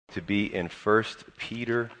to be in 1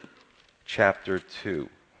 Peter chapter 2.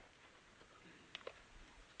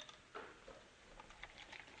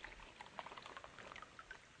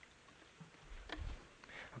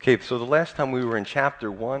 Okay, so the last time we were in chapter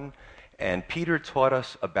 1, and Peter taught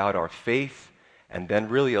us about our faith, and then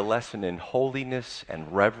really a lesson in holiness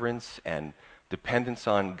and reverence and dependence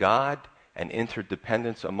on God and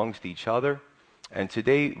interdependence amongst each other. And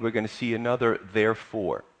today we're going to see another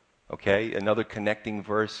therefore, okay? Another connecting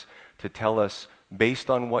verse to tell us, based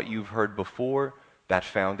on what you've heard before, that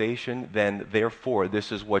foundation, then therefore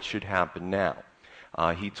this is what should happen now.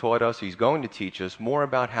 He's going to teach us more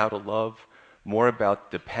about how to love, more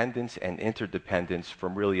about dependence and interdependence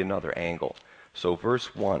from really another angle. So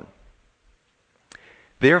verse 1.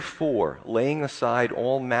 Therefore, laying aside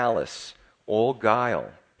all malice, all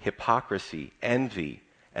guile, hypocrisy, envy,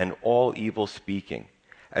 and all evil speaking,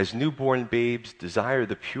 as newborn babes desire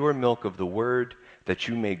the pure milk of the word, that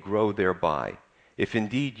you may grow thereby, if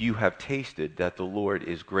indeed you have tasted that the Lord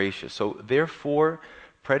is gracious. So therefore,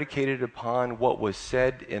 predicated upon what was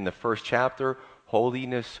said in the first chapter,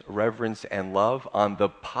 holiness, reverence, and love on the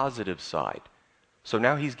positive side. So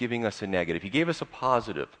now he's giving us a negative. He gave us a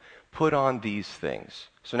positive. Put on these things.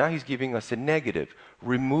 So now he's giving us a negative.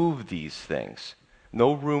 Remove these things.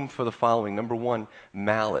 No room for the following. Number 1,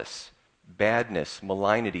 malice, badness,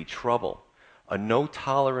 malignity, trouble. A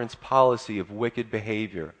no-tolerance policy of wicked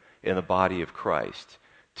behavior in the body of Christ.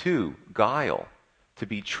 2, guile, to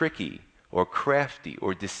be tricky or crafty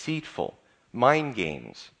or deceitful. Mind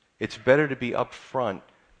games. It's better to be upfront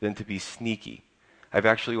than to be sneaky. I've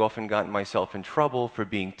actually often gotten myself in trouble for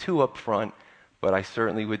being too upfront, but I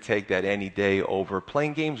certainly would take that any day over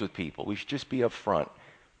playing games with people. We should just be upfront.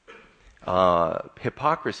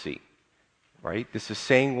 Hypocrisy, right? This is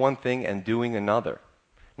saying one thing and doing another.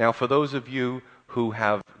 Now, for those of you who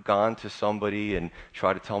have gone to somebody and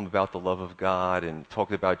tried to tell them about the love of God and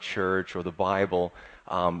talked about church or the Bible,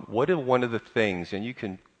 what are one of the things, and you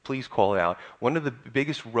can please call it out, one of the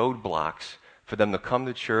biggest roadblocks for them to come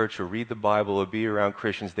to church or read the Bible or be around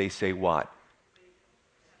Christians, they say what?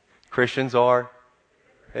 Christians are,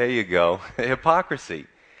 there you go, hypocrisy.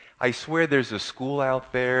 I swear there's a school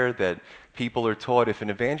out there that people are taught, if an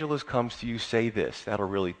evangelist comes to you, say this. That'll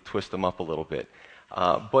really twist them up a little bit.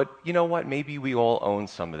 But you know what? Maybe we all own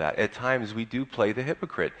some of that. At times we do play the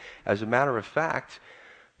hypocrite. As a matter of fact,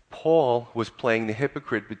 Paul was playing the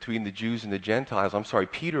hypocrite between the Jews and the Gentiles.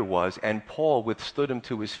 Peter was, and Paul withstood him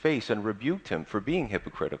to his face and rebuked him for being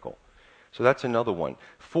hypocritical. So that's another one.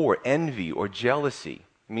 4, envy or jealousy.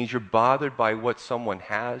 It means you're bothered by what someone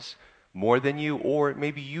has more than you, or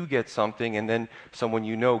maybe you get something and then someone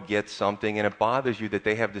you know gets something and it bothers you that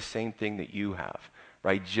they have the same thing that you have,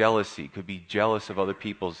 right? Jealousy could be jealous of other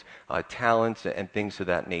people's talents and things of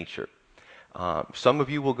that nature. Some of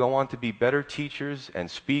you will go on to be better teachers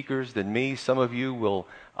and speakers than me. Some of you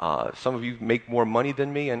make more money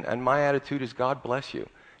than me, and my attitude is God bless you.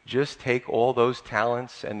 Just take all those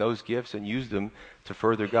talents and those gifts and use them to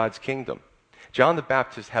further God's kingdom. John the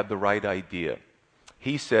Baptist had the right idea.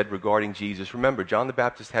 He said regarding Jesus, remember, John the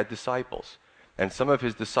Baptist had disciples, and some of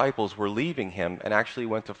his disciples were leaving him and actually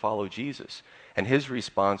went to follow Jesus. And his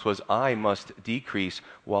response was, I must decrease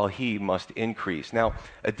while he must increase. Now,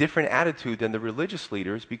 a different attitude than the religious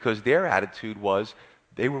leaders, because their attitude was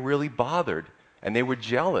they were really bothered and they were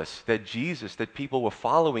jealous that people were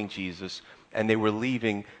following Jesus and they were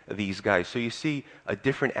leaving these guys. So you see a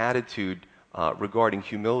different attitude regarding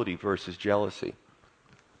humility versus jealousy.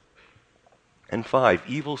 And 5,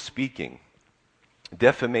 evil speaking,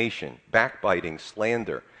 defamation, backbiting,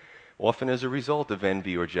 slander, often as a result of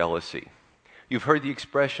envy or jealousy. You've heard the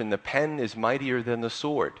expression, the pen is mightier than the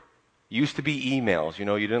sword. Used to be emails. You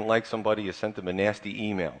didn't like somebody, you sent them a nasty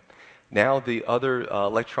email. Now the other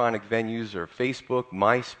electronic venues are Facebook,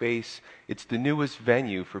 MySpace. It's the newest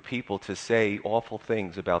venue for people to say awful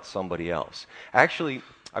things about somebody else. Actually,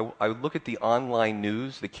 I look at the online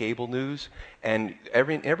news, the cable news, and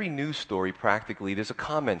every news story practically, there's a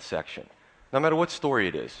comment section. No matter what story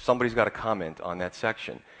it is, somebody's got a comment on that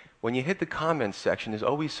section. When you hit the comments section, there's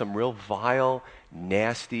always some real vile,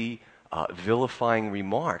 nasty, vilifying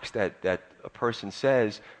remarks that a person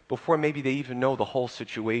says before maybe they even know the whole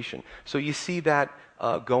situation. So you see that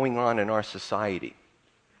going on in our society,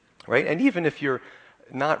 right? And even if you're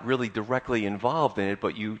not really directly involved in it,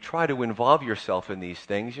 but you try to involve yourself in these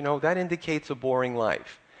things, that indicates a boring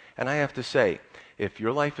life. And I have to say, if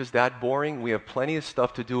your life is that boring, we have plenty of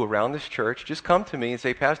stuff to do around this church. Just come to me and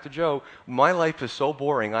say, Pastor Joe, my life is so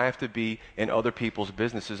boring, I have to be in other people's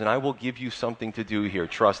businesses, and I will give you something to do here.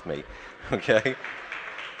 Trust me. Okay?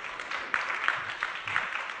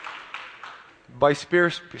 By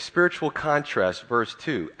spiritual contrast, verse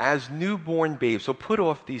 2, as newborn babes, so put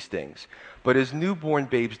off these things, but as newborn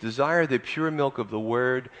babes desire the pure milk of the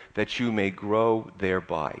word that you may grow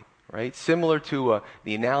thereby. Right? Similar to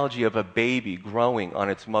the analogy of a baby growing on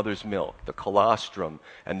its mother's milk, the colostrum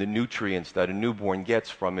and the nutrients that a newborn gets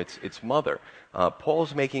from its mother.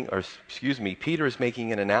 Peter is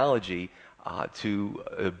making an analogy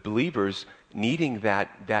to believers needing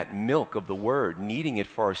that milk of the word, needing it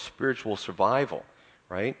for our spiritual survival,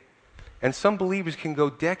 right? And some believers can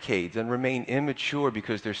go decades and remain immature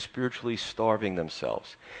because they're spiritually starving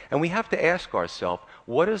themselves. And we have to ask ourselves,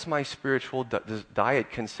 what does my spiritual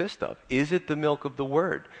diet consist of? Is it the milk of the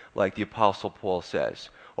word, like the Apostle Paul says?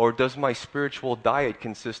 Or does my spiritual diet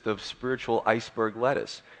consist of spiritual iceberg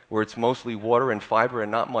lettuce, where it's mostly water and fiber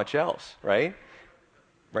and not much else, right?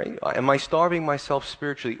 Right? Am I starving myself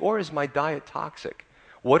spiritually, or is my diet toxic?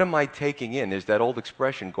 What am I taking in? There's that old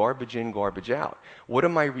expression, garbage in, garbage out. What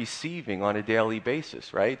am I receiving on a daily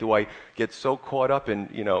basis, right? Do I get so caught up in,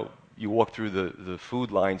 you walk through the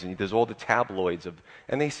food lines and there's all the tabloids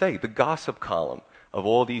and they say the gossip column of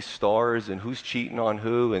all these stars and who's cheating on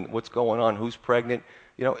who and what's going on, who's pregnant.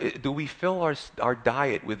 Do we fill our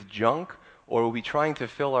diet with junk, or are we trying to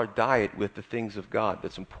fill our diet with the things of God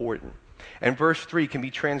that's important? And verse 3 can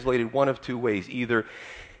be translated one of two ways. Either,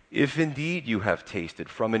 if indeed you have tasted,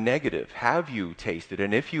 from a negative, have you tasted?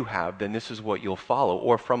 And if you have, then this is what you'll follow.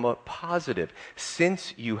 Or from a positive,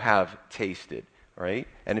 since you have tasted, right?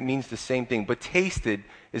 And it means the same thing. But tasted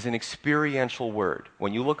is an experiential word.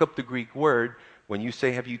 When you look up the Greek word, when you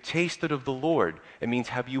say, have you tasted of the Lord? It means,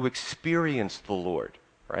 have you experienced the Lord,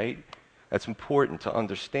 right? That's important to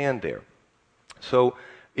understand there. So,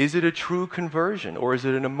 is it a true conversion, or is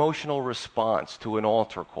it an emotional response to an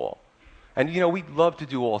altar call? And we love to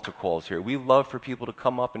do altar calls here. We love for people to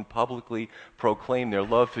come up and publicly proclaim their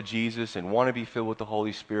love for Jesus and want to be filled with the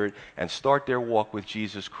Holy Spirit and start their walk with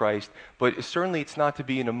Jesus Christ. But certainly it's not to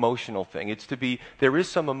be an emotional thing. There is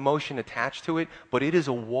some emotion attached to it, but it is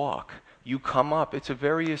a walk. You come up. It's a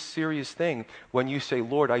very serious thing when you say,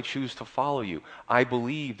 Lord, I choose to follow you. I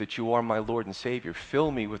believe that you are my Lord and Savior.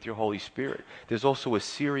 Fill me with your Holy Spirit. There's also a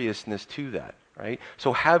seriousness to that, right?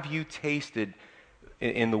 So have you tasted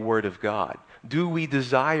in the Word of God? Do we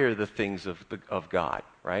desire the things of God,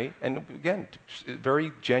 right? And again,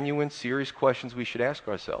 very genuine, serious questions we should ask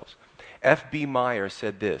ourselves. F.B. Meyer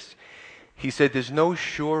said this. He said, there's no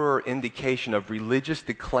surer indication of religious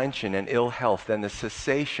declension and ill health than the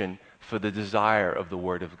cessation for the desire of the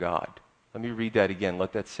Word of God. Let me read that again.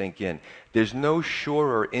 Let that sink in. There's no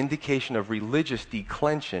surer indication of religious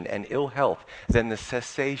declension and ill health than the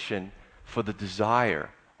cessation for the desire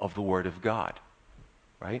of the Word of God.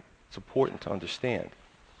 Right? It's important to understand.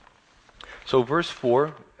 So verse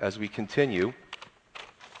 4, as we continue,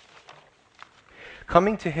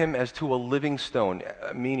 coming to him as to a living stone,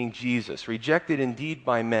 meaning Jesus, rejected indeed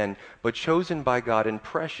by men, but chosen by God and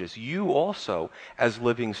precious, you also, as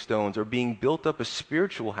living stones, are being built up a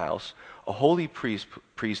spiritual house, a holy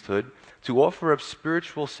priesthood, to offer up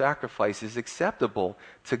spiritual sacrifices acceptable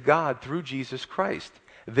to God through Jesus Christ.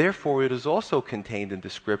 Therefore, it is also contained in the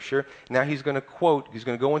Scripture. Now he's going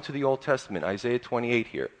to go into the Old Testament, Isaiah 28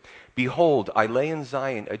 here. Behold, I lay in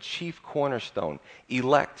Zion a chief cornerstone,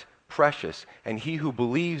 elect, precious, and he who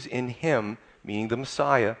believes in him, meaning the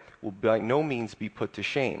Messiah, will by no means be put to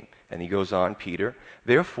shame. And he goes on, Peter,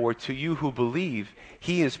 therefore to you who believe,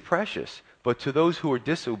 he is precious, but to those who are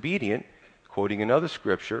disobedient, quoting another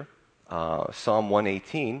scripture, Psalm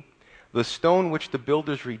 118, the stone which the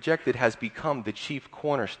builders rejected has become the chief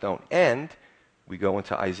cornerstone. And, we go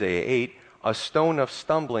into Isaiah 8, a stone of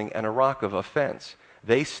stumbling and a rock of offense.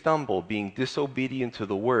 They stumble, being disobedient to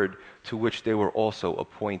the word to which they were also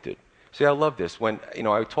appointed. See, I love this. When,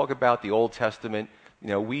 I talk about the Old Testament,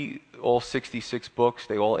 all 66 books,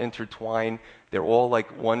 they all intertwine. They're all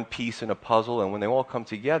like one piece in a puzzle, and when they all come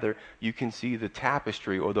together, you can see the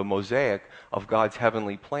tapestry or the mosaic of God's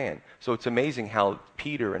heavenly plan. So it's amazing how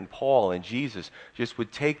Peter and Paul and Jesus just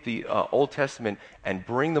would take the Old Testament and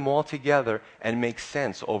bring them all together and make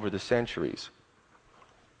sense over the centuries.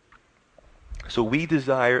 So we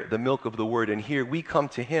desire the milk of the word, and here we come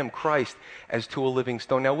to him, Christ, as to a living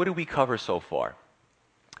stone. Now, what did we cover so far?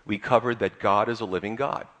 We covered that God is a living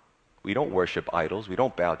God. We don't worship idols. We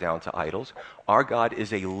don't bow down to idols. Our God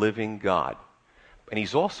is a living God. And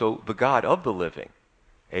he's also the God of the living.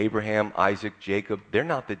 Abraham, Isaac, Jacob, they're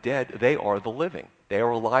not the dead. They are the living. They are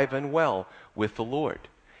alive and well with the Lord.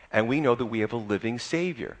 And we know that we have a living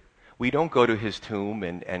Savior. We don't go to his tomb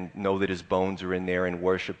and know that his bones are in there and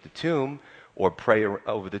worship the tomb or pray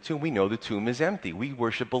over the tomb. We know the tomb is empty. We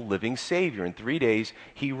worship a living Savior. In 3 days,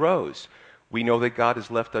 he rose. We know that God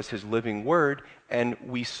has left us his living word, and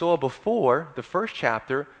we saw before the first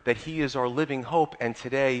chapter that he is our living hope, and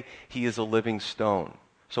today he is a living stone.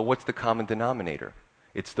 So what's the common denominator?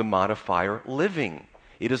 It's the modifier living.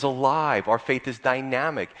 It is alive. Our faith is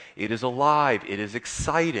dynamic. It is alive. It is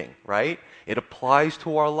exciting, right? It applies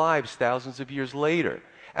to our lives thousands of years later.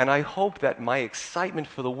 And I hope that my excitement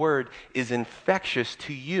for the word is infectious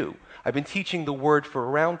to you. I've been teaching the word for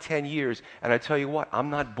around 10 years, and I tell you what, I'm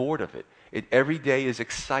not bored of it. Every day is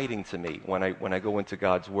exciting to me when I go into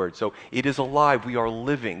God's word. So it is alive. We are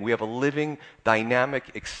living. We have a living,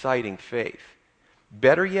 dynamic, exciting faith.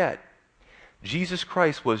 Better yet, Jesus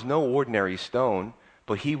Christ was no ordinary stone,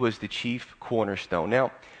 but he was the chief cornerstone.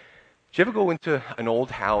 Now, did you ever go into an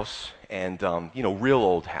old house and, real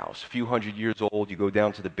old house, a few hundred years old, you go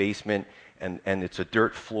down to the basement and it's a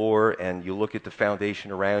dirt floor and you look at the foundation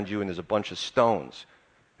around you and there's a bunch of stones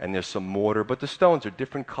and there's some mortar, but the stones are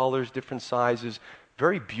different colors, different sizes,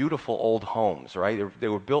 very beautiful old homes, right? They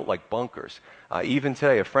were built like bunkers. Even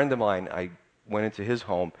today, a friend of mine, I went into his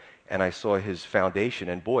home and I saw his foundation,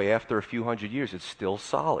 and boy, after a few hundred years, it's still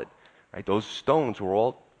solid, right? Those stones were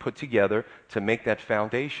all put together to make that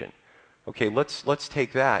foundation. Okay, let's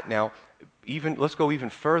take that. Now, let's go even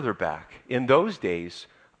further back. In those days,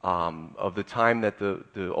 of the time that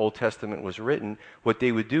the Old Testament was written, what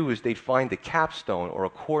they would do is they'd find a capstone or a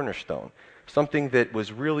cornerstone, something that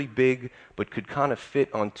was really big but could kind of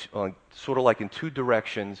fit on sort of like in two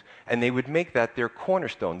directions, and they would make that their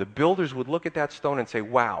cornerstone. The builders would look at that stone and say,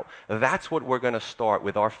 wow, that's what we're going to start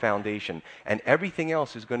with our foundation, and everything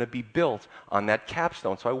else is going to be built on that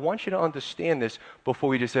capstone. So I want you to understand this before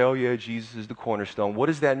we just say, oh yeah, Jesus is the cornerstone. What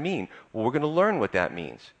does that mean? Well, we're going to learn what that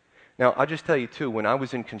means. Now, I'll just tell you, too, when I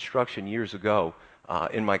was in construction years ago,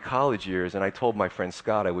 in my college years, and I told my friend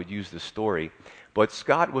Scott I would use this story, but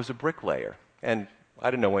Scott was a bricklayer, and I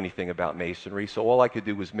didn't know anything about masonry, so all I could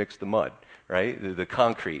do was mix the mud, right, the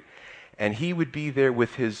concrete. And he would be there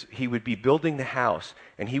he would be building the house,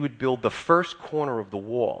 and he would build the first corner of the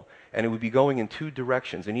wall, and it would be going in two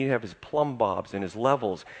directions, and he'd have his plumb bobs and his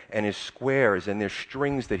levels and his squares and their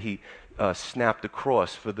strings that he snapped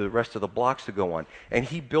across for the rest of the blocks to go on. And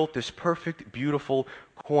he built this perfect, beautiful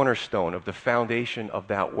cornerstone of the foundation of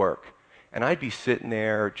that work. And I'd be sitting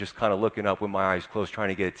there just kind of looking up with my eyes closed trying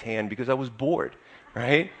to get a tan because I was bored,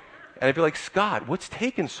 right? And I'd be like, Scott, what's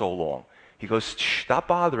taking so long? He goes, shh, stop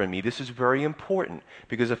bothering me. This is very important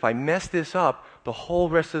because if I mess this up, the whole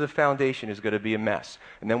rest of the foundation is going to be a mess.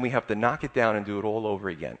 And then we have to knock it down and do it all over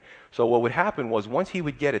again. So what would happen was once he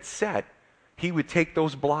would get it set, he would take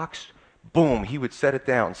those blocks, boom, he would set it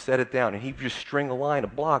down, and he'd just string a line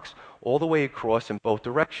of blocks all the way across in both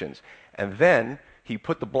directions. And then he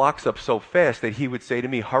put the blocks up so fast that he would say to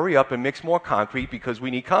me, hurry up and mix more concrete because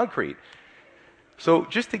we need concrete. So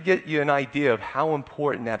just to get you an idea of how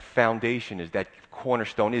important that foundation is, that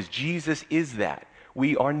cornerstone is, Jesus is that.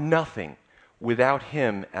 We are nothing without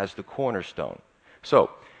him as the cornerstone.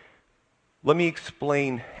 So let me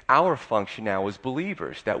explain our function now as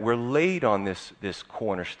believers, that we're laid on this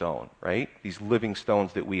cornerstone, right? These living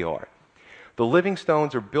stones that we are. The living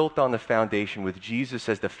stones are built on the foundation with Jesus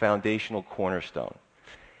as the foundational cornerstone.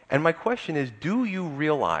 And my question is, do you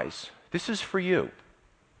realize this is for you?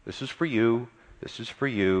 This is for you. This is for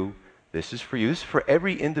you. This is for you. This is for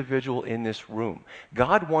every individual in this room.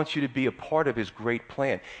 God wants you to be a part of his great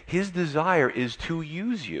plan. His desire is to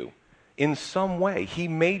use you in some way. He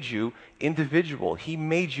made you individual. He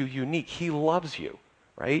made you unique. He loves you,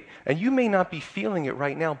 right? And you may not be feeling it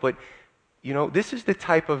right now, but this is the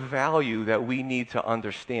type of value that we need to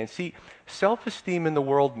understand. See, self-esteem in the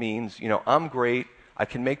world means, I'm great. I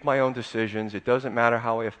can make my own decisions. It doesn't matter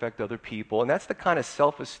how I affect other people. And that's the kind of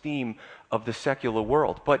self-esteem of the secular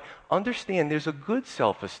world. But understand there's a good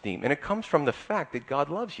self-esteem, and it comes from the fact that God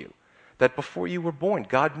loves you, that before you were born,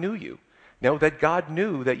 God knew you. That God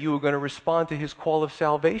knew that you were going to respond to his call of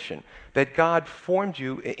salvation, that God formed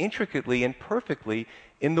you intricately and perfectly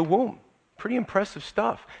in the womb. Pretty impressive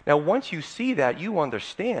stuff. Now, once you see that, you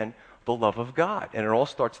understand the love of God, and it all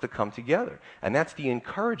starts to come together. And that's the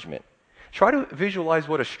encouragement. Try to visualize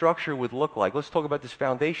what a structure would look like. Let's talk about this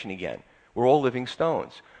foundation again. We're all living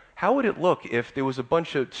stones. How would it look if there was a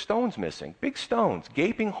bunch of stones missing? Big stones,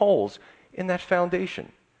 gaping holes in that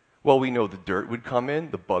foundation. Well, we know the dirt would come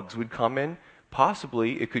in, the bugs would come in.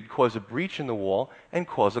 Possibly it could cause a breach in the wall and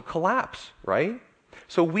cause a collapse, right?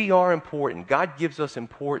 So we are important. God gives us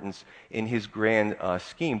importance in his grand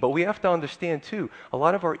scheme. But we have to understand, too, a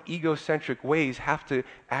lot of our egocentric ways have to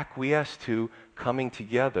acquiesce to coming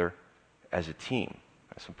together as a team.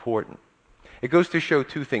 That's important. It goes to show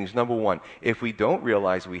two things. Number one, if we don't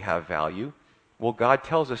realize we have value, Well, God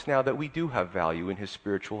tells us now that we do have value in his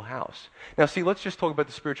spiritual house. Now, see, let's just talk about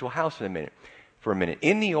the spiritual house for a minute.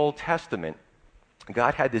 In the Old Testament,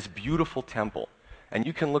 God had this beautiful temple. And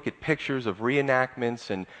you can look at pictures of reenactments,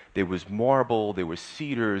 and there was marble, there was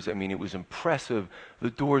cedars. I mean, it was impressive. The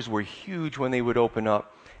doors were huge when they would open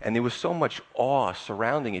up. And there was so much awe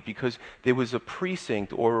surrounding it because there was a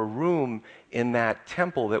precinct or a room in that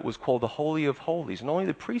temple that was called the Holy of Holies. And only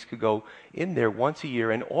the priest could go in there once a year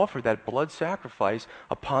and offer that blood sacrifice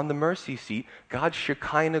upon the mercy seat. God's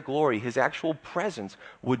Shekinah glory, his actual presence,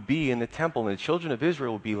 would be in the temple. And the children of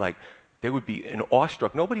Israel would be like, they would be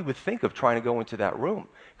awestruck. Nobody would think of trying to go into that room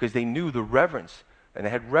because they knew the reverence, and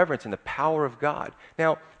they had reverence in the power of God.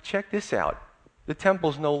 Now, check this out. The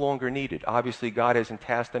temple's no longer needed. Obviously, God hasn't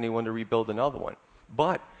tasked anyone to rebuild another one.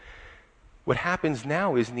 But what happens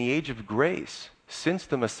now is in the age of grace, since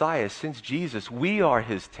the Messiah, since Jesus, we are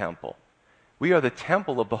his temple. We are the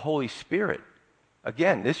temple of the Holy Spirit.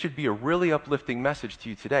 Again, this should be a really uplifting message to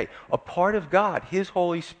you today. A part of God, his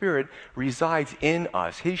Holy Spirit, resides in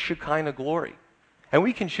us, his Shekinah glory. And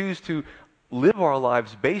we can choose to live our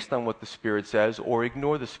lives based on what the Spirit says or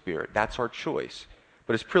ignore the Spirit. That's our choice.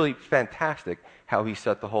 But it's pretty fantastic how he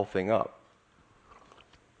set the whole thing up.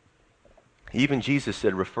 Even Jesus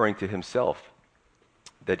said, referring to himself,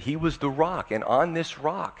 that he was the rock, and on this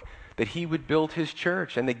rock that he would build his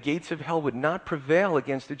church, and the gates of hell would not prevail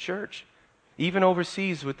against the church. Even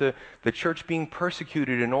overseas, with the church being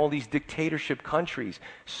persecuted in all these dictatorship countries,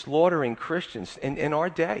 slaughtering Christians in our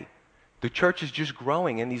day, the church is just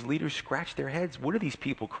growing, and these leaders scratch their heads. What are these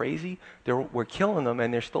people, crazy? We're killing them,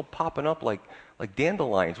 and they're still popping up like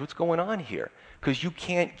dandelions. What's going on here? Because you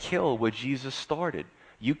can't kill what Jesus started.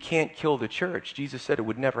 You can't kill the church. Jesus said it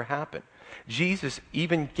would never happen. Jesus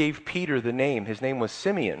even gave Peter the name. His name was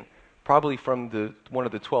Simeon, probably from one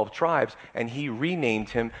of the 12 tribes, and he renamed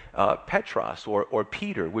him Petros, or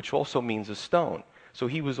Peter, which also means a stone. So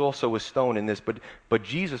he was also a stone in this, but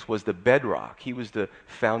Jesus was the bedrock. He was the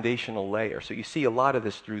foundational layer. So you see a lot of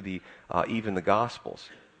this through even the Gospels.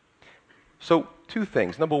 So two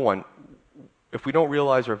things. Number one, if we don't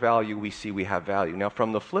realize our value, we see we have value. Now,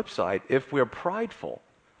 from the flip side, if we're prideful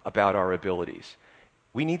about our abilities,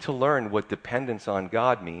 we need to learn what dependence on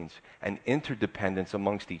God means and interdependence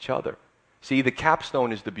amongst each other. See, the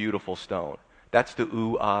capstone is the beautiful stone. That's the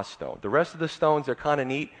ooh-ah stone. The rest of the stones are kind of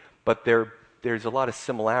neat, but there's a lot of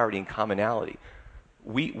similarity and commonality.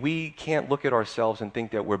 We can't look at ourselves and think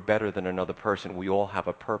that we're better than another person. We all have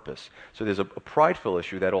a purpose. So there's a prideful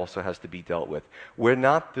issue that also has to be dealt with. We're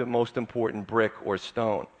not the most important brick or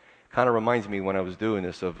stone. Kind of reminds me when I was doing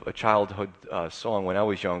this of a childhood song when I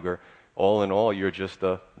was younger. All in all, you're just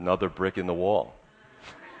another brick in the wall.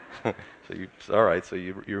 All right, so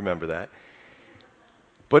you remember that.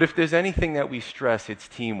 But if there's anything that we stress, it's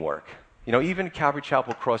teamwork. You know, even Calvary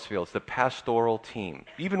Chapel Crossfields, the pastoral team.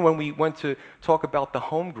 Even when we went to talk about the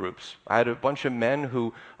home groups, I had a bunch of men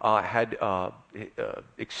who had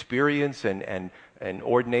experience and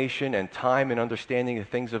ordination and time and understanding of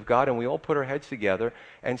things of God, and we all put our heads together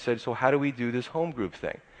and said, so how do we do this home group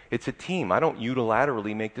thing? It's a team. I don't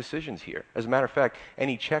unilaterally make decisions here. As a matter of fact,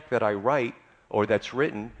 any check that I write or that's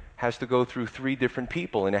written has to go through 3 different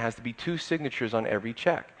people, and it has to be 2 signatures on every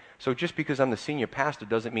check. So just because I'm the senior pastor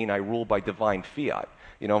doesn't mean I rule by divine fiat.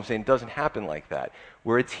 You know what I'm saying? It doesn't happen like that.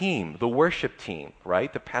 We're a team, the worship team,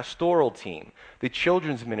 right? The pastoral team, the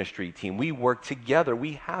children's ministry team. We work together.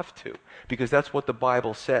 We have to, because that's what the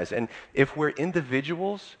Bible says. And if we're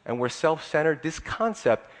individuals and we're self-centered, this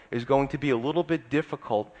concept is going to be a little bit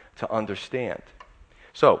difficult to understand.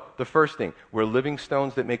 So, the first thing, we're living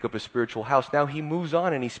stones that make up a spiritual house. Now he moves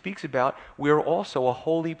on and he speaks about we're also a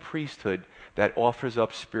holy priesthood that offers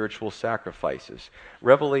up spiritual sacrifices.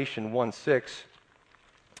 Revelation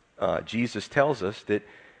 1:6, Jesus tells us that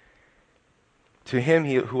to him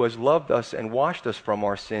who has loved us and washed us from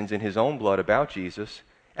our sins in his own blood, about Jesus,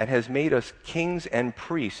 and has made us kings and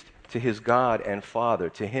priests to his God and Father,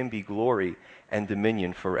 to him be glory and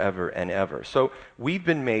dominion forever and ever. So we've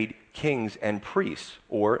been made kings and priests,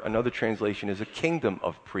 or another translation is a kingdom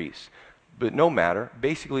of priests. But no matter,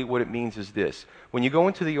 basically what it means is this. When you go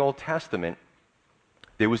into the Old Testament,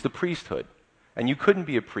 there was the priesthood. And you couldn't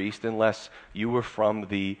be a priest unless you were from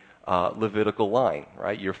the Levitical line,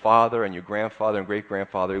 right? Your father and your grandfather and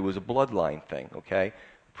great-grandfather, it was a bloodline thing, okay?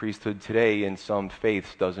 Priesthood today in some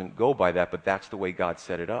faiths doesn't go by that, but that's the way God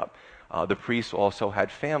set it up. The priests also had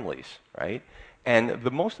families, right? And the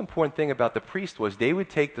most important thing about the priest was they would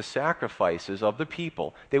take the sacrifices of the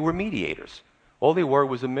people. They were mediators. All they were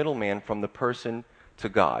was a middleman from the person to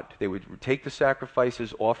God. They would take the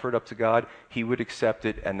sacrifices, offer it up to God, he would accept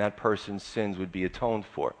it, and that person's sins would be atoned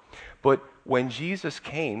for. But when Jesus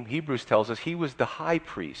came, Hebrews tells us he was the high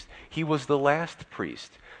priest. He was the last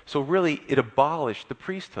priest. So really, it abolished the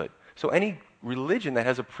priesthood. So any religion that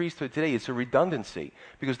has a priesthood today, it's a redundancy.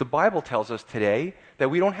 Because the Bible tells us today that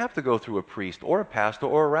we don't have to go through a priest or a pastor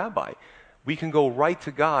or a rabbi. We can go right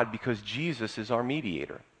to God because Jesus is our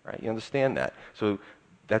mediator. Right? You understand that? So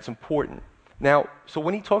that's important. Now, so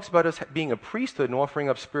when he talks about us being a priesthood and offering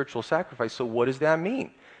up spiritual sacrifice, so what does that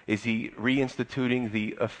mean? Is he reinstituting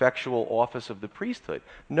the effectual office of the priesthood?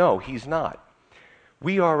 No, he's not.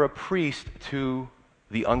 We are a priest to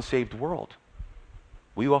the unsaved world.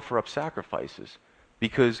 We offer up sacrifices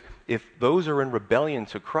because if those are in rebellion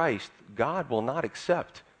to Christ, God will not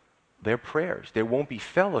accept their prayers. There won't be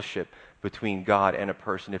fellowship between God and a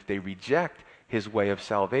person if they reject his way of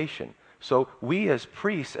salvation. So we as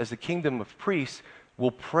priests, as the kingdom of priests,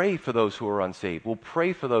 will pray for those who are unsaved. We'll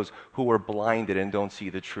pray for those who are blinded and don't see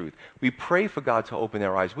the truth. We pray for God to open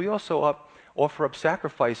their eyes. We also offer up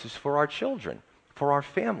sacrifices for our children, for our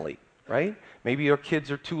family, right? Maybe our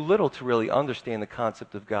kids are too little to really understand the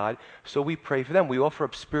concept of God, so we pray for them. We offer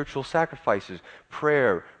up spiritual sacrifices,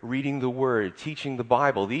 prayer, reading the Word, teaching the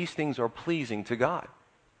Bible. These things are pleasing to God.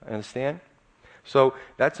 Understand? So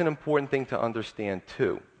that's an important thing to understand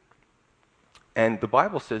too. And the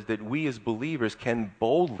Bible says that we as believers can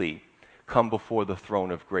boldly come before the throne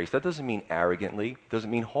of grace. That doesn't mean arrogantly, doesn't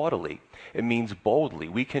mean haughtily. It means boldly.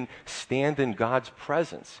 We can stand in God's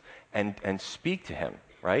presence and speak to him,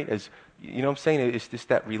 right? As you know what I'm saying? It's just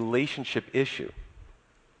that relationship issue.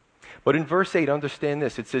 But in verse 8, understand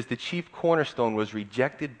this. It says, the chief cornerstone was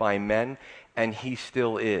rejected by men, and he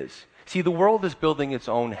still is. See, the world is building its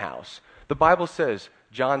own house. The Bible says,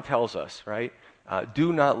 John tells us, right?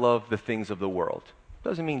 Do not love the things of the world. It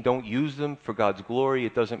doesn't mean don't use them for God's glory.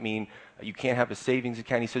 It doesn't mean you can't have a savings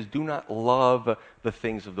account. He says do not love the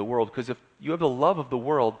things of the world, because if you have the love of the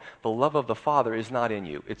world, the love of the Father is not in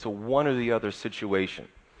you. It's a one or the other situation.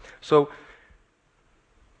 So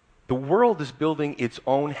the world is building its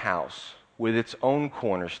own house with its own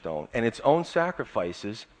cornerstone and its own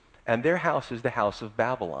sacrifices, and their house is the house of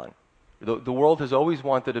Babylon. The world has always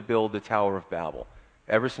wanted to build the Tower of Babel.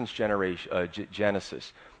 Ever since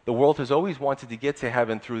Genesis. The world has always wanted to get to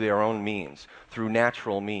heaven through their own means, through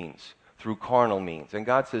natural means, through carnal means. And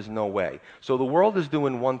God says, no way. So the world is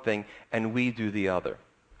doing one thing, and we do the other.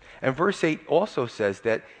 And verse 8 also says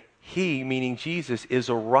that he, meaning Jesus, is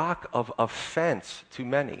a rock of offense to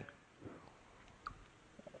many.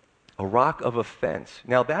 A rock of offense.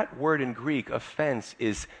 Now that word in Greek, offense,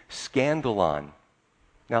 is scandalon.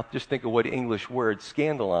 Now, just think of what English word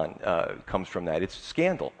scandalon comes from that. It's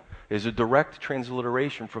scandal. There's a direct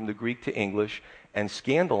transliteration from the Greek to English, and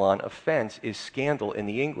scandalon, offense, is scandal in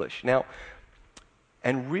the English. Now,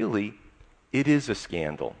 and really, it is a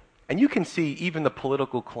scandal. And you can see even the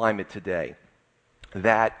political climate today,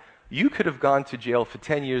 that you could have gone to jail for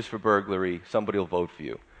 10 years for burglary, somebody will vote for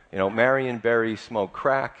you. You know, Marion Barry smoked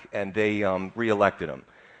crack, and they reelected him.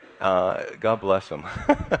 God bless him.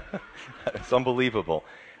 It's unbelievable.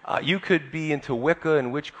 You could be into Wicca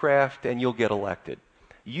and witchcraft, and you'll get elected.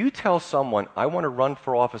 You tell someone, I want to run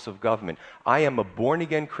for office of government. I am a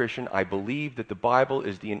born-again Christian. I believe that the Bible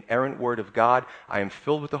is the inerrant word of God. I am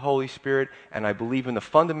filled with the Holy Spirit, and I believe in the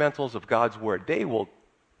fundamentals of God's word. They will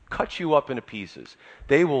cut you up into pieces.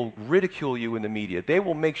 They will ridicule you in the media. They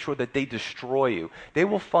will make sure that they destroy you. They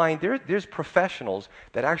will find, there's professionals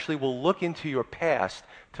that actually will look into your past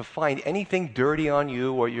to find anything dirty on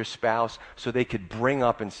you or your spouse so they could bring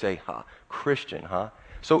up and say, Christian, huh?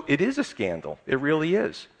 So it is a scandal. It really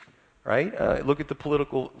is, right? Look at the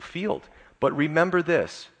political field. But remember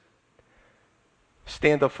this.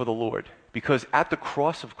 Stand up for the Lord. Because at the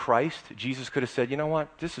cross of Christ, Jesus could have said, you know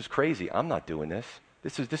what? This is crazy. I'm not doing this.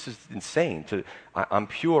 This is insane. I'm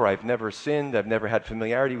pure. I've never sinned. I've never had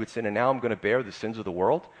familiarity with sin, and now I'm going to bear the sins of the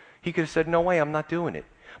world. He could have said, no way, I'm not doing it.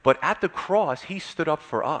 But at the cross, he stood up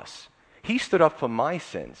for us. He stood up for my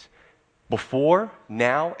sins before,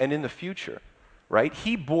 now, and in the future, right?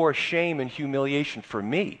 He bore shame and humiliation for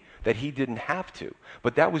me that he didn't have to.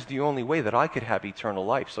 But that was the only way that I could have eternal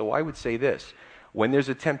life. So I would say this. When there's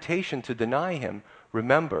a temptation to deny him,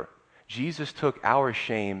 remember, Jesus took our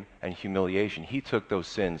shame and humiliation. He took those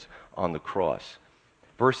sins on the cross.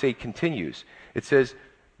 Verse 8 continues. It says,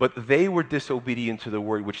 but they were disobedient to the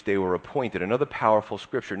word which they were appointed. Another powerful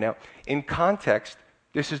scripture. Now, in context,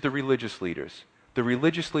 this is the religious leaders. The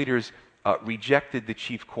religious leaders rejected the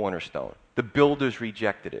chief cornerstone. The builders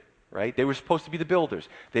rejected it, right? They were supposed to be the builders.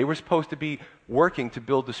 They were supposed to be working to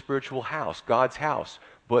build the spiritual house, God's house.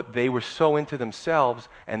 But they were so into themselves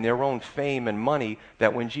and their own fame and money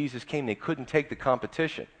that when Jesus came, they couldn't take the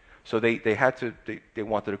competition. So they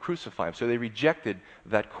wanted to crucify him. So they rejected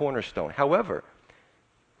that cornerstone. However,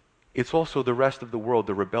 it's also the rest of the world,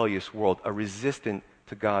 the rebellious world, are resistant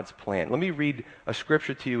to God's plan. Let me read a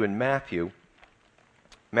scripture to you in Matthew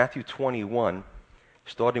 21,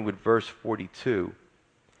 starting with verse 42.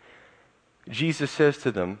 Jesus says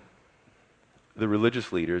to them, the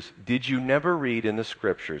religious leaders, "Did you never read in the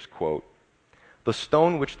scriptures," quote, "the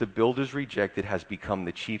stone which the builders rejected has become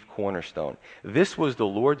the chief cornerstone. This was the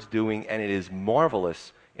Lord's doing, and it is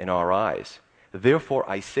marvelous in our eyes. Therefore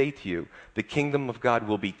I say to you, the kingdom of God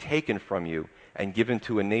will be taken from you and given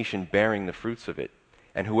to a nation bearing the fruits of it.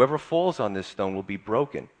 And whoever falls on this stone will be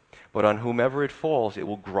broken, but on whomever it falls, it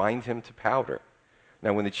will grind him to powder."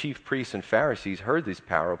 Now when the chief priests and Pharisees heard these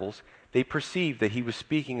parables, they perceived that he was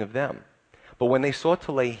speaking of them. But when they sought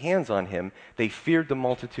to lay hands on him, they feared the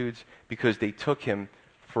multitudes because they took him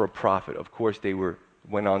for a prophet. Of course, they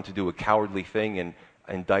went on to do a cowardly thing and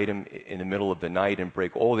indict him in the middle of the night and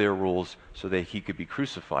break all their rules so that he could be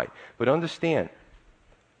crucified. But understand,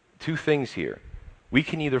 two things here. We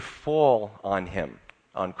can either fall on him,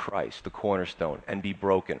 on Christ, the cornerstone, and be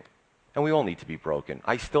broken. And we all need to be broken.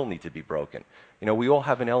 I still need to be broken. We all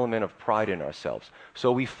have an element of pride in ourselves.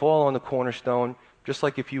 So we fall on the cornerstone, just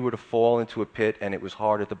like if you were to fall into a pit and it was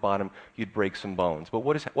hard at the bottom, you'd break some bones. But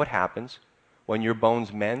what happens when your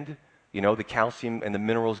bones mend? The calcium and the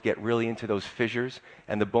minerals get really into those fissures,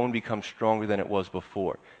 and the bone becomes stronger than it was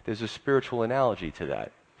before. There's a spiritual analogy to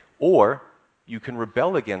that. Or you can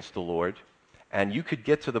rebel against the Lord, and you could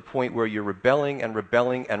get to the point where you're rebelling and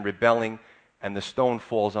rebelling and rebelling, and the stone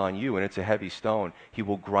falls on you, and it's a heavy stone. He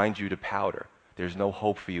will grind you to powder. There's no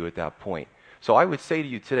hope for you at that point. So I would say to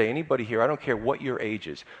you today, anybody here, I don't care what your age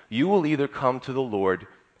is, you will either come to the Lord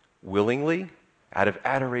willingly, out of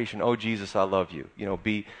adoration, "Oh, Jesus, I love you.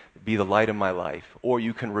 Be the light of my life." Or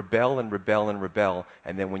you can rebel and rebel and rebel,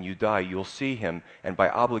 and then when you die, you'll see him, and by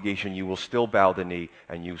obligation, you will still bow the knee,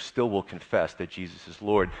 and you still will confess that Jesus is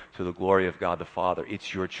Lord to the glory of God the Father.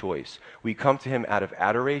 It's your choice. We come to him out of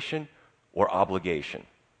adoration or obligation,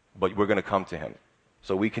 but we're going to come to him.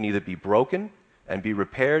 So we can either be broken and be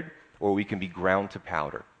repaired, or we can be ground to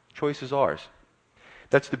powder. Choice is ours.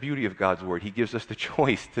 That's the beauty of God's word. He gives us the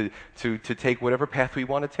choice to take whatever path we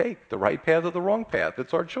want to take, the right path or the wrong path.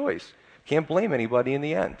 It's our choice. Can't blame anybody in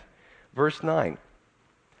the end. Verse 9.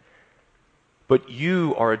 "But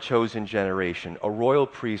you are a chosen generation, a royal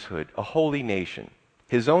priesthood, a holy nation,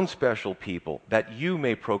 his own special people, that you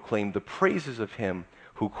may proclaim the praises of him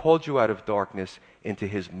who called you out of darkness into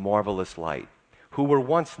his marvelous light, who were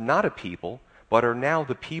once not a people, but are now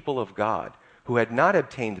the people of God, who had not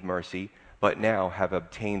obtained mercy, but now have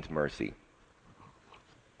obtained mercy."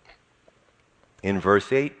 In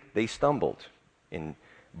verse 8, they stumbled.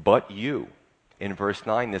 But you. In verse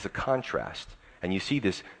 9, there's a contrast. And you see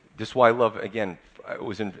this. This is why I love, again, it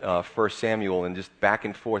was in 1 Samuel, and just back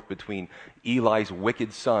and forth between Eli's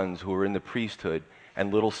wicked sons who were in the priesthood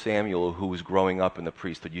and little Samuel who was growing up in the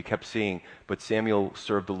priesthood. You kept seeing, but Samuel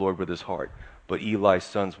served the Lord with his heart. But Eli's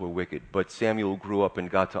sons were wicked. But Samuel grew up and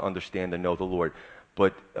got to understand and know the Lord.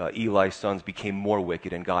 But Eli's sons became more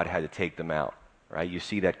wicked, and God had to take them out. Right? You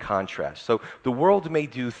see that contrast. So the world may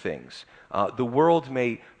do things. The world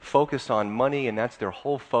may focus on money, and that's their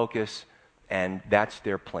whole focus, and that's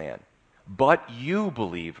their plan. But you,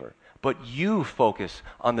 believer, you focus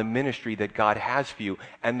on the ministry that God has for you,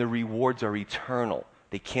 and the rewards are eternal.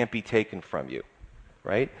 They can't be taken from you.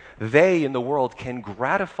 Right? They in the world can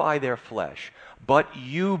gratify their flesh, but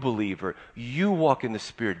you, believer, you walk in the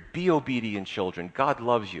Spirit. Be obedient children. God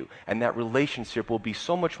loves you, and that relationship will be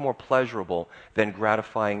so much more pleasurable than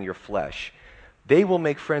gratifying your flesh. They will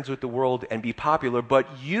make friends with the world and be popular, but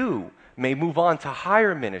you may move on to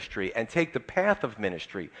higher ministry and take the path of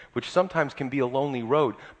ministry, which sometimes can be a lonely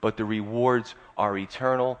road, but the rewards are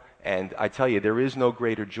eternal. And I tell you, there is no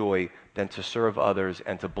greater joy than to serve others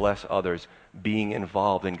and to bless others, being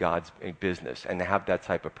involved in God's business and to have that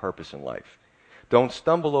type of purpose in life. Don't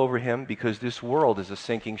stumble over him, because this world is a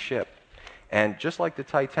sinking ship. And just like the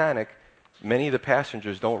Titanic, many of the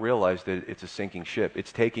passengers don't realize that it's a sinking ship.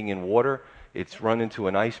 It's taking in water, it's run into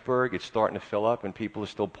an iceberg, it's starting to fill up, and people are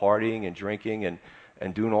still partying and drinking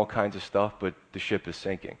and doing all kinds of stuff, but the ship is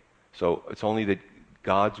sinking. So it's only that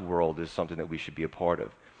God's world is something that we should be a part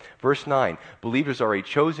of. Verse 9, believers are a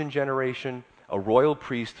chosen generation, a royal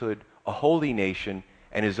priesthood, a holy nation,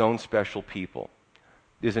 and his own special people.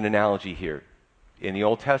 There's an analogy here. In the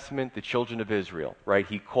Old Testament, the children of Israel, right?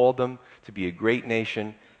 He called them to be a great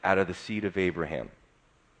nation out of the seed of Abraham.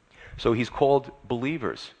 So he's called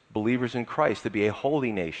believers in Christ, to be a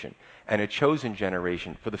holy nation and a chosen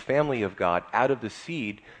generation for the family of God, out of the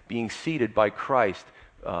seed being seeded by Christ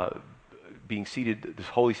being seated, this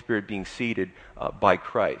Holy Spirit being seated by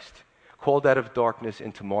Christ. Called out of darkness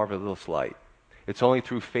into marvelous light. It's only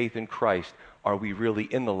through faith in Christ are we really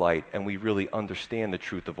in the light and we really understand the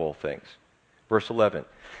truth of all things. Verse 11.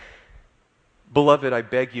 Beloved, I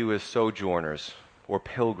beg you as sojourners or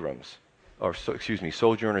pilgrims,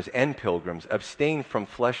 sojourners and pilgrims, abstain from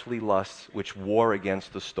fleshly lusts which war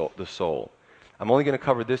against the soul. I'm only going to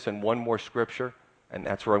cover this in one more scripture, and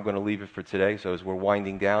that's where I'm going to leave it for today. So as we're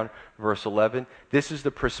winding down, verse 11, this is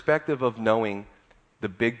the perspective of knowing the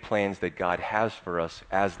big plans that God has for us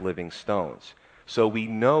as living stones. So we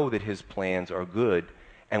know that his plans are good,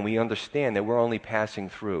 and we understand that we're only passing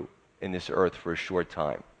through in this earth for a short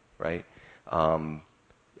time, right?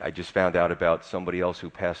 I just found out about somebody else who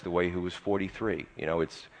passed away who was 43.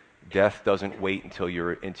 Death doesn't wait until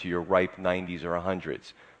you're into your ripe 90s or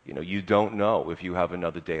 100s. You don't know if you have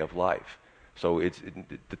another day of life. So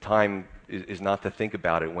the time is not to think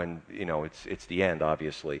about it when, it's the end,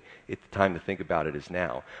 obviously. The time to think about it is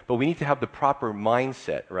now. But we need to have the proper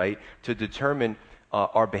mindset, right, to determine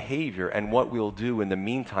our behavior and what we'll do in the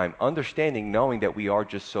meantime, knowing that we are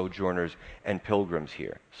just sojourners and pilgrims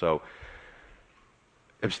here. So,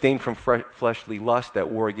 abstain from fleshly lust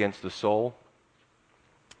that war against the soul.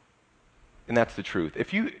 And that's the truth.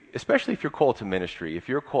 Especially if you're called to ministry,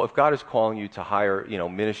 if God is calling you to hire,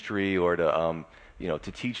 ministry or to,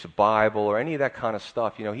 to teach the Bible or any of that kind of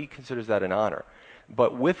stuff, he considers that an honor.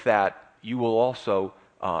 But with that, you will also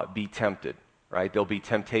be tempted, right? There'll be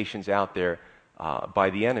temptations out there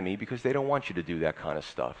by the enemy because they don't want you to do that kind of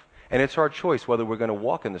stuff. And it's our choice whether we're going to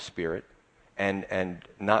walk in the Spirit and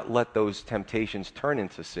not let those temptations turn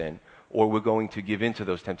into sin, or we're going to give in to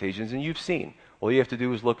those temptations. And you've seen. All you have to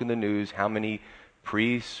do is look in the news how many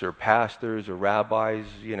priests or pastors or rabbis,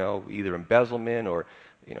 either embezzlement or,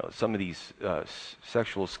 some of these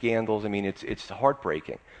sexual scandals. I mean, it's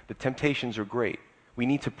heartbreaking. The temptations are great. We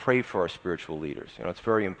need to pray for our spiritual leaders. It's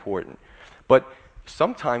very important. But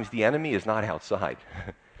sometimes the enemy is not outside.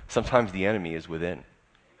 Sometimes the enemy is within.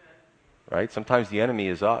 Right? Sometimes the enemy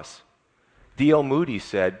is us. D.L. Moody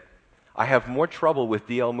said, I have more trouble with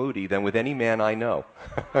D.L. Moody than with any man I know.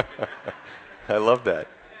 I love that.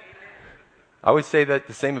 I would say that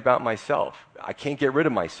the same about myself. I can't get rid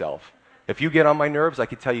of myself. If you get on my nerves, I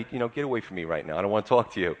could tell you, get away from me right now. I don't want to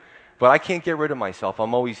talk to you. But I can't get rid of myself.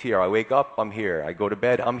 I'm always here. I wake up, I'm here. I go to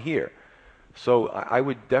bed, I'm here. So I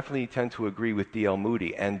would definitely tend to agree with D.L.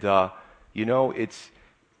 Moody. And,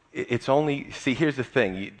 it's only, see, here's the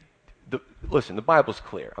thing. Listen, the Bible's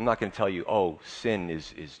clear. I'm not going to tell you, sin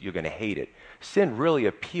is you're going to hate it. Sin really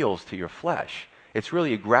appeals to your flesh. It's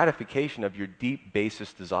really a gratification of your deep,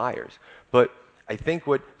 basest desires. But I think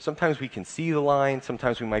sometimes we can see the line,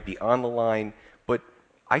 sometimes we might be on the line, but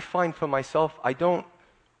I find for myself, I don't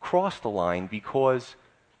cross the line because,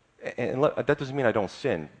 and that doesn't mean I don't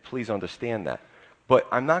sin. Please understand that. But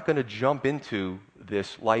I'm not going to jump into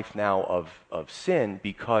this life now of sin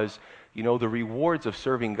because, the rewards of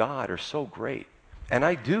serving God are so great. And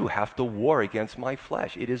I do have to war against my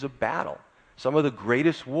flesh. It is a battle. Some of the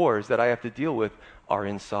greatest wars that I have to deal with are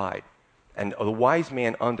inside. And the wise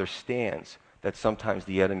man understands that sometimes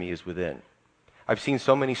the enemy is within. I've seen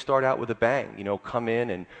so many start out with a bang, come in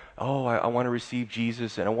and, I want to receive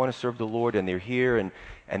Jesus and I want to serve the Lord, and they're here,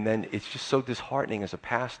 and then it's just so disheartening as a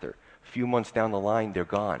pastor. A few months down the line, they're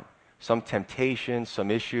gone. Some temptation,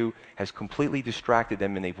 some issue has completely distracted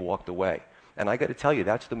them and they've walked away. And I got to tell you,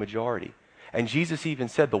 that's the majority. And Jesus even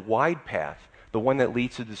said the wide path, the one that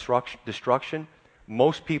leads to destruction,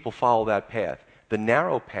 most people follow that path. The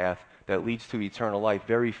narrow path that leads to eternal life,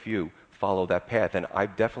 very few follow that path. And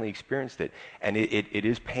I've definitely experienced it. And it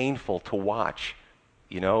is painful to watch,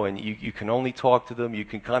 and you can only talk to them. You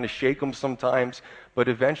can kind of shake them sometimes, but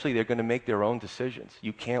eventually they're going to make their own decisions.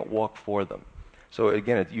 You can't walk for them. So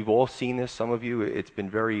again, you've all seen this. Some of you, it's been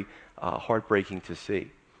very heartbreaking to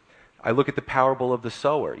see. I look at the parable of the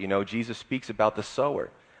sower. Jesus speaks about the sower,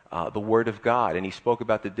 the Word of God, and he spoke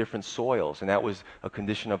about the different soils, and that was a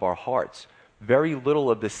condition of our hearts. Very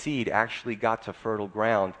little of the seed actually got to fertile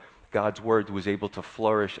ground. God's Word was able to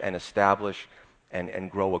flourish and establish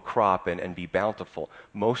and grow a crop and be bountiful.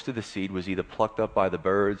 Most of the seed was either plucked up by the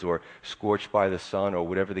birds or scorched by the sun or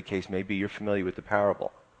whatever the case may be. You're familiar with the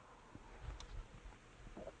parable.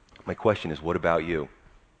 My question is, what about you?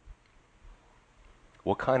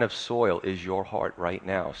 What kind of soil is your heart right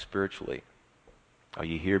now, spiritually? Are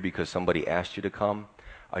you here because somebody asked you to come?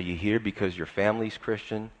 Are you here because your family's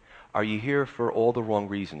Christian? Are you here for all the wrong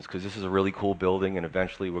reasons? Because this is a really cool building and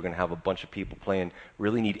eventually we're going to have a bunch of people playing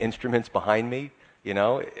really neat instruments behind me?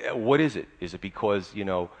 What is it? Is it because,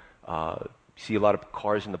 you see a lot of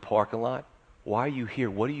cars in the parking lot? Why are you here?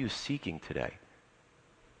 What are you seeking today?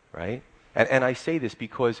 Right? And I say this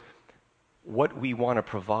because what we want to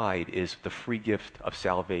provide is the free gift of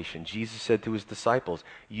salvation. Jesus said to his disciples,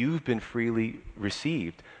 you've been freely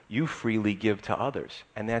received. You freely give to others.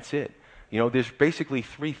 And that's it. You know, there's basically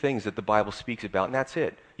three things that the Bible speaks about, and that's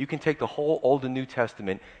it. You can take the whole Old and New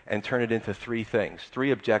Testament and turn it into three things,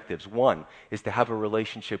 three objectives. One is to have a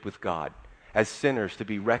relationship with God. As sinners, to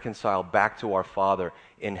be reconciled back to our Father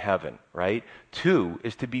in heaven, right? Two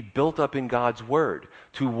is to be built up in God's Word,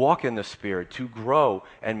 to walk in the Spirit, to grow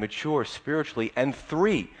and mature spiritually. And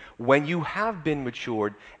three, when you have been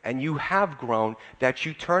matured and you have grown, that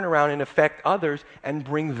you turn around and affect others and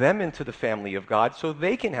bring them into the family of God so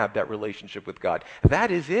they can have that relationship with God.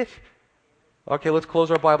 That is it. Okay, let's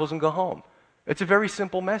close our Bibles and go home. It's a very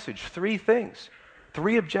simple message. Three things,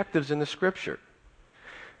 three objectives in the Scripture.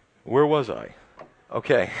 Where was I?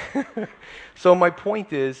 Okay. So my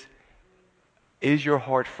point is your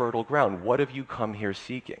heart fertile ground? What have you come here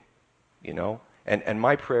seeking? You know? And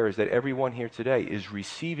my prayer is that everyone here today is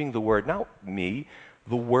receiving the Word, not me,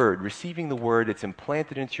 the Word, receiving the Word, it's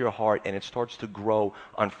implanted into your heart, and it starts to grow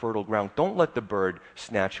on fertile ground. Don't let the bird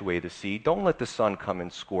snatch away the seed. Don't let the sun come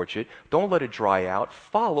and scorch it. Don't let it dry out.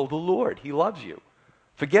 Follow the Lord. He loves you.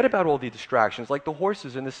 Forget about all the distractions like the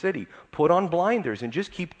horses in the city. Put on blinders and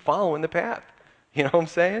just keep following the path. You know what I'm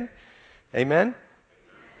saying? Amen?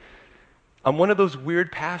 I'm one of those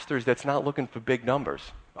weird pastors that's not looking for big numbers.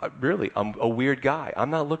 Really, I'm a weird guy.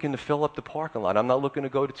 I'm not looking to fill up the parking lot. I'm not looking to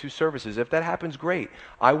go to 2 services. If that happens, great.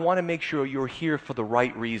 I want to make sure you're here for the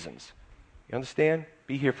right reasons. You understand?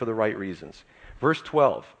 Be here for the right reasons. Verse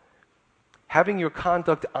 12. Having your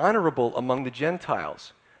conduct honorable among the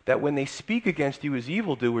Gentiles, that when they speak against you as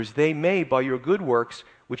evildoers, they may, by your good works,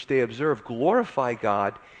 which they observe, glorify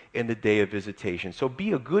God in the day of visitation. So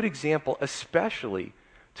be a good example, especially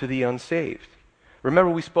to the unsaved. Remember,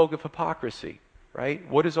 we spoke of hypocrisy, right?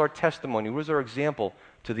 What is our testimony? What is our example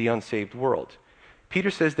to the unsaved world? Peter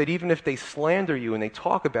says that even if they slander you and they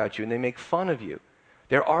talk about you and they make fun of you,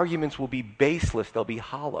 their arguments will be baseless, they'll be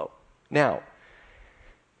hollow. Now,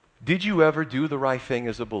 did you ever do the right thing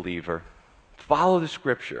as a believer? Follow the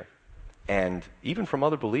Scripture. And even from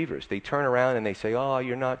other believers, they turn around and they say, oh,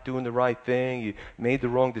 you're not doing the right thing, you made the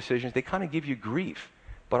wrong decisions. They kind of give you grief.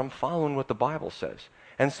 But I'm following what the Bible says.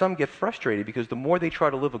 And some get frustrated because the more they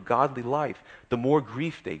try to live a godly life, the more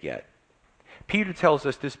grief they get. Peter tells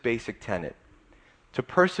us this basic tenet: to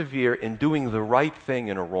persevere in doing the right thing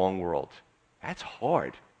in a wrong world. That's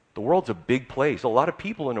hard. The world's a big place. A lot of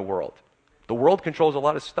people in the world. The world controls a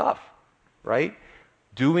lot of stuff, right?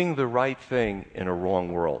 Doing the right thing in a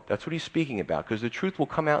wrong world. That's what he's speaking about, because the truth will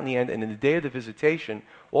come out in the end, and in the day of the visitation,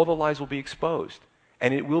 all the lies will be exposed.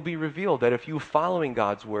 And it will be revealed that if you're following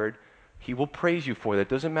God's word, he will praise you for that. It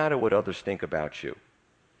doesn't matter what others think about you.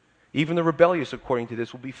 Even the rebellious, according to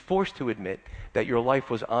this, will be forced to admit that your life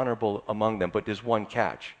was honorable among them. But there's one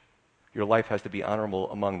catch. Your life has to be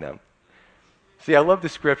honorable among them. See, I love the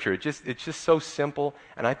Scripture. It's just so simple,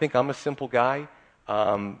 and I think I'm a simple guy.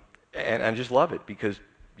 And I just love it because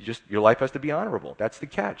your life has to be honorable. That's the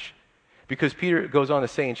catch. Because Peter goes on to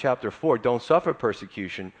say in chapter 4, don't suffer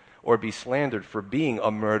persecution or be slandered for being a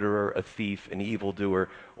murderer, a thief, an evildoer,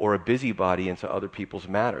 or a busybody into other people's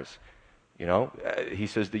matters. You know, he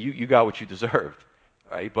says that you got what you deserved.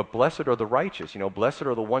 Right? But blessed are the righteous. You know, blessed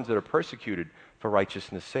are the ones that are persecuted for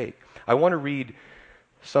righteousness' sake. I want to read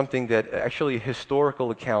something that actually a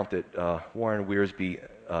historical account that Warren Wiersbe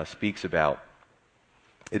speaks about.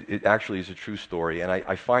 It actually is a true story, and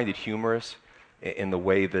I find it humorous in the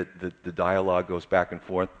way that the dialogue goes back and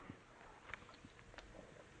forth.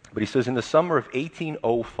 But he says, in the summer of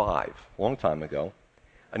 1805, a long time ago,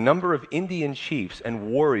 a number of Indian chiefs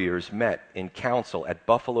and warriors met in council at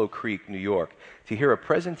Buffalo Creek, New York, to hear a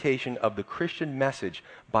presentation of the Christian message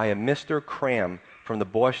by a Mr. Cram from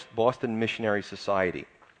the Boston Missionary Society.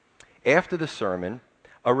 After the sermon,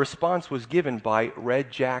 a response was given by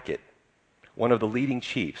Red Jacket, one of the leading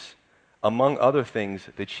chiefs. Among other things,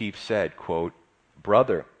 the chief said, quote,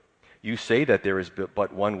 "Brother, you say that there is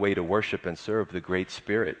but one way to worship and serve the Great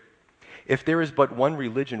Spirit. If there is but one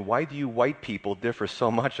religion, why do you white people differ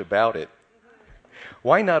so much about it?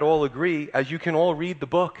 Why not all agree as you can all read the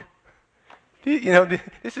book?" You know,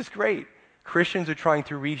 this is great. Christians are trying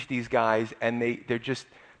to reach these guys, and they're just,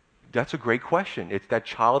 that's a great question. It's that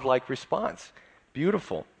childlike response.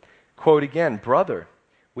 Beautiful. Quote again, "Brother,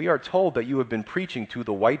 we are told that you have been preaching to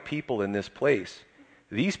the white people in this place.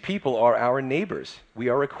 These people are our neighbors. We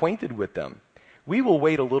are acquainted with them. We will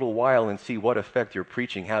wait a little while and see what effect your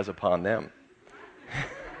preaching has upon them."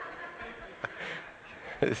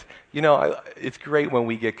 It's great when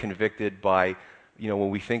we get convicted by, when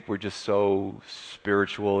we think we're just so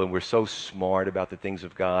spiritual and we're so smart about the things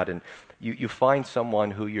of God, and you find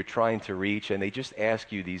someone who you're trying to reach, and they just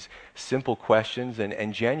ask you these simple questions,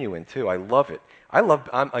 and genuine, too. I love it. I'm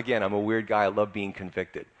a weird guy. I love being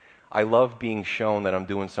convicted. I love being shown that I'm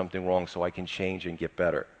doing something wrong so I can change and get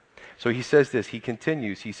better. So he says this, he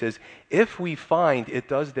continues, he says, if we find it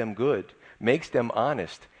does them good, makes them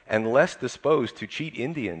honest, and less disposed to cheat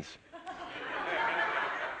Indians,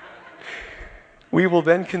 we will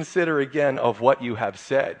then consider again of what you have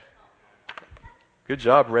said. Good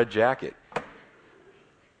job, Red Jacket.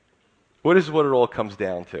 What is what it all comes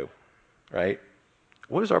down to, right?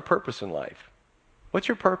 What is our purpose in life? What's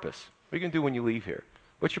your purpose? What are you going to do when you leave here?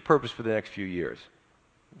 What's your purpose for the next few years?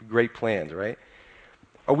 Great plans, right?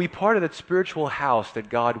 Are we part of that spiritual house that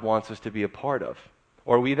God wants us to be a part of?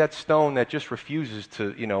 Or are we that stone that just refuses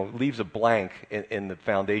to, leaves a blank in the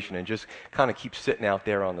foundation and just kind of keeps sitting out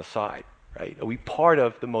there on the side, right? Are we part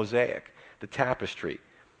of the mosaic, the tapestry?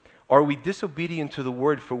 Are we disobedient to the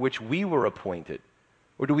word for which we were appointed?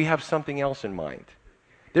 Or do we have something else in mind?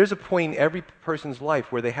 There's a point in every person's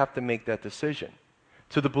life where they have to make that decision.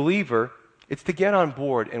 To the believer, it's to get on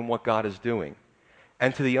board in what God is doing.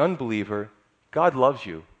 And to the unbeliever, God loves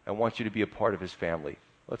you and wants you to be a part of his family.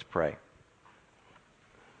 Let's pray.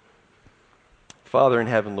 Father in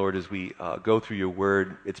heaven, Lord, as we go through your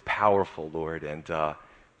word, it's powerful, Lord, and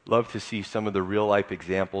love to see some of the real-life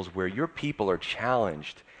examples where your people are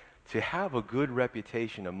challenged to have a good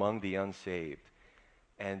reputation among the unsaved.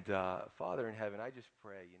 And Father in heaven, I just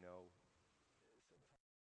pray,